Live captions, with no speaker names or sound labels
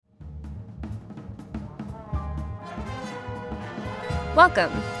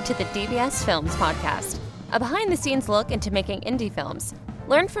Welcome to the DBS Films Podcast, a behind-the-scenes look into making indie films.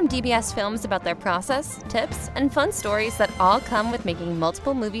 Learn from DBS Films about their process, tips, and fun stories that all come with making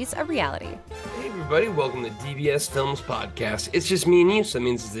multiple movies a reality. Hey everybody, welcome to DBS Films Podcast. It's just me and you, so that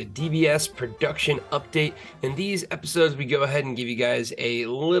means it's a DBS production update. In these episodes, we go ahead and give you guys a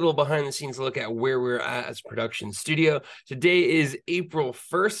little behind-the-scenes look at where we're at as a production studio. Today is April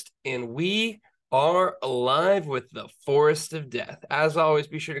 1st, and we are alive with The Forest of Death. As always,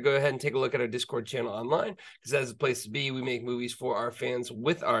 be sure to go ahead and take a look at our Discord channel online, because that's the place to be. We make movies for our fans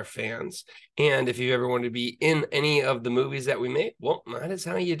with our fans. And if you ever want to be in any of the movies that we make, well, that is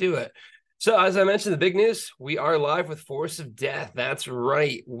how you do it. So as I mentioned, the big news, we are live with Forest of Death. That's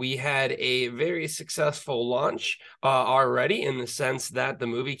right. We had a very successful launch already, in the sense that the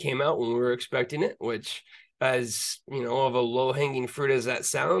movie came out when we were expecting it, which, as you know, of a low-hanging fruit as that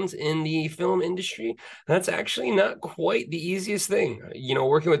sounds in the film industry, that's actually not quite the easiest thing. You know,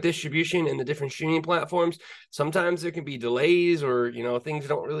 working with distribution and the different streaming platforms, sometimes there can be delays, or, you know, things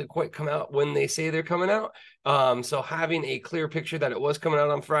don't really quite come out when they say they're coming out. So having a clear picture that it was coming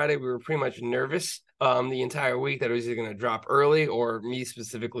out on Friday, we were pretty much nervous the entire week that it was either going to drop early, or me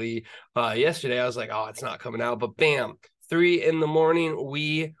specifically yesterday, I was like, oh, it's not coming out, but bam, 3 a.m,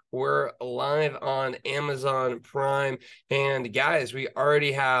 we were live on Amazon Prime. And guys, we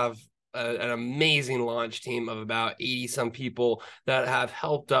already have an amazing launch team of about 80 some people that have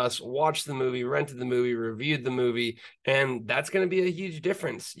helped us watch the movie, rented the movie, reviewed the movie, and that's going to be a huge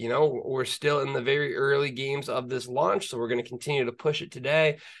difference. You know, we're still in the very early games of this launch, so we're going to continue to push it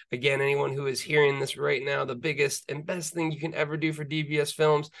today. Again, anyone who is hearing this right now, the biggest and best thing you can ever do for DBS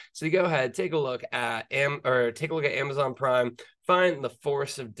Films, so you go ahead, take a look at Amazon Prime, find The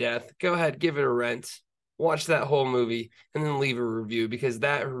Forest of Death, go ahead, give it a rent, watch that whole movie, and then leave a review, because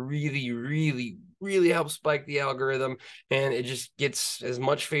that really helps spike the algorithm, and it just gets as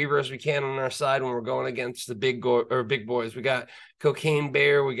much favor as we can on our side when we're going against the big boys. We got Cocaine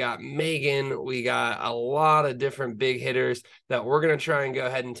Bear, we got Megan, we got a lot of different big hitters that we're going to try and go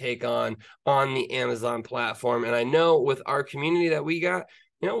ahead and take on the Amazon platform. And I know with our community that we got,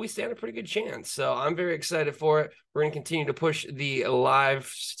 you know, we stand a pretty good chance. So I'm very excited for it. We're going to continue to push the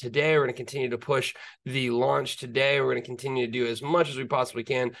live today. We're going to continue to push the launch today. We're going to continue to do as much as we possibly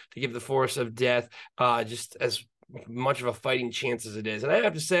can to give The Forest of Death just as much of a fighting chance as it is. And I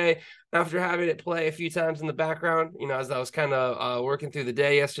have to say, after having it play a few times in the background, you know, as I was kind of working through the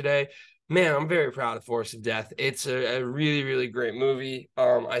day yesterday, man, I'm very proud of Forest of Death. It's a really great movie.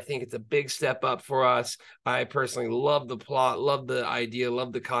 I think it's a big step up for us. I personally love the plot, love the idea,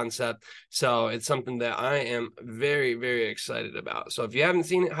 love the concept. So it's something that I am very excited about. So if you haven't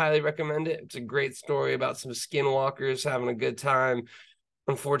seen it, highly recommend it. It's a great story about some skinwalkers having a good time,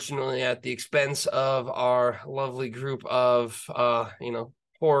 unfortunately at the expense of our lovely group of,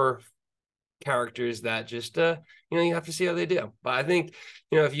 horror characters that just you have to see how they do. But I think,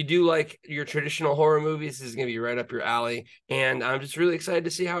 if you do like your traditional horror movies, this is going to be right up your alley, and I'm just really excited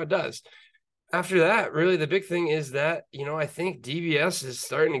to see how it does. After that, really the big thing is that, I think DBS is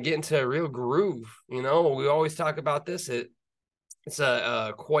starting to get into a real groove. We always talk about this. It's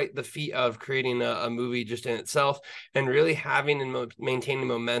quite the feat of creating a movie just in itself, and really having and maintaining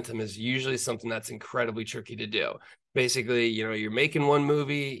momentum is usually something that's incredibly tricky to do. Basically, you're making one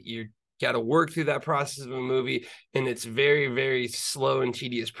movie, you got to work through that process of a movie, and it's very slow and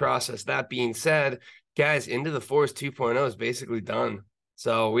tedious process. That being said, guys, Into the Forest 2.0 is basically done.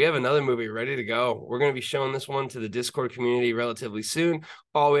 So we have another movie ready to go. We're going to be showing this one to the Discord community relatively soon.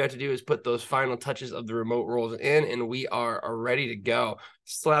 All we have to do is put those final touches of the remote roles in, and we are ready to go.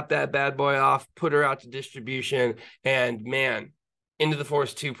 Slap that bad boy off, put her out to distribution, and man, Into the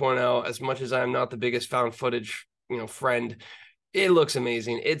Forest 2.0, as much as I'm not the biggest found footage, friend, it looks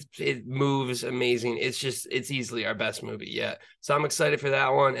amazing. It moves amazing. It's easily our best movie yet. So I'm excited for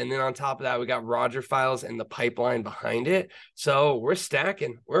that one. And then on top of that, we got Roger Files and the pipeline behind it. So we're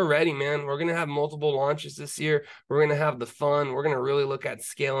stacking. We're ready, man. We're going to have multiple launches this year. We're going to have the fun. We're going to really look at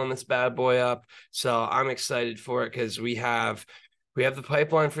scaling this bad boy up. So I'm excited for it, because we have the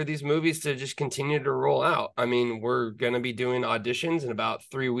pipeline for these movies to just continue to roll out. I mean, we're going to be doing auditions in about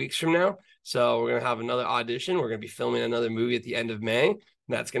 3 weeks from now. So we're going to have another audition. We're going to be filming another movie at the end of May.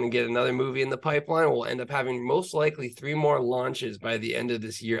 That's going to get another movie in the pipeline. We'll end up having most likely 3 more launches by the end of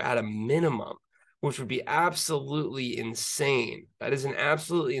this year at a minimum, which would be absolutely insane. That is an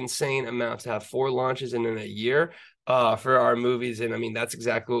absolutely insane amount to have 4 launches in a year for our movies. And I mean, that's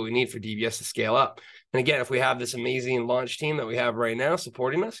exactly what we need for DBS to scale up. And again, if we have this amazing launch team that we have right now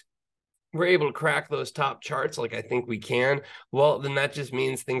supporting us, we're able to crack those top charts like I think we can, well, then that just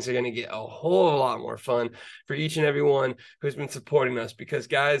means things are going to get a whole lot more fun for each and everyone who's been supporting us. Because,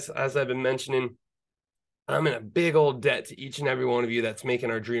 guys, as I've been mentioning, I'm in a big old debt to each and every one of you that's making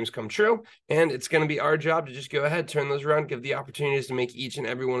our dreams come true. And it's going to be our job to just go ahead, turn those around, give the opportunities to make each and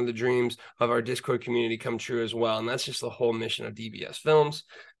every one of the dreams of our Discord community come true as well. And that's just the whole mission of DBS Films,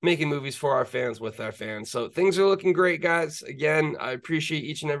 making movies for our fans with our fans. So things are looking great, guys. Again, I appreciate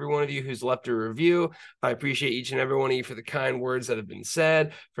each and every one of you who's left a review. I appreciate each and every one of you for the kind words that have been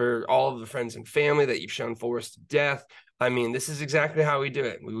said, for all of the friends and family that you've shown Forest to Death. I mean, this is exactly how we do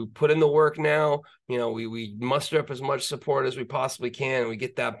it. We put in the work now. You know, we muster up as much support as we possibly can, and we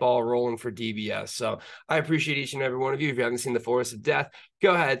get that ball rolling for DBS. So I appreciate each and every one of you. If you haven't seen The Forest of Death,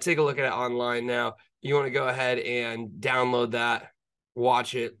 go ahead, take a look at it online now. You want to go ahead and download that,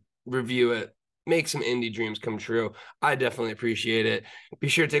 watch it, review it, make some indie dreams come true. I definitely appreciate it. Be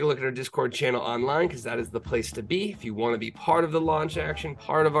sure to take a look at our Discord channel online, because that is the place to be. If you want to be part of the launch action,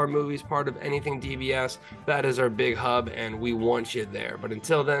 part of our movies, part of anything DBS, that is our big hub, and we want you there. But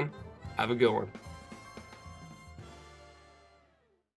until then, have a good one.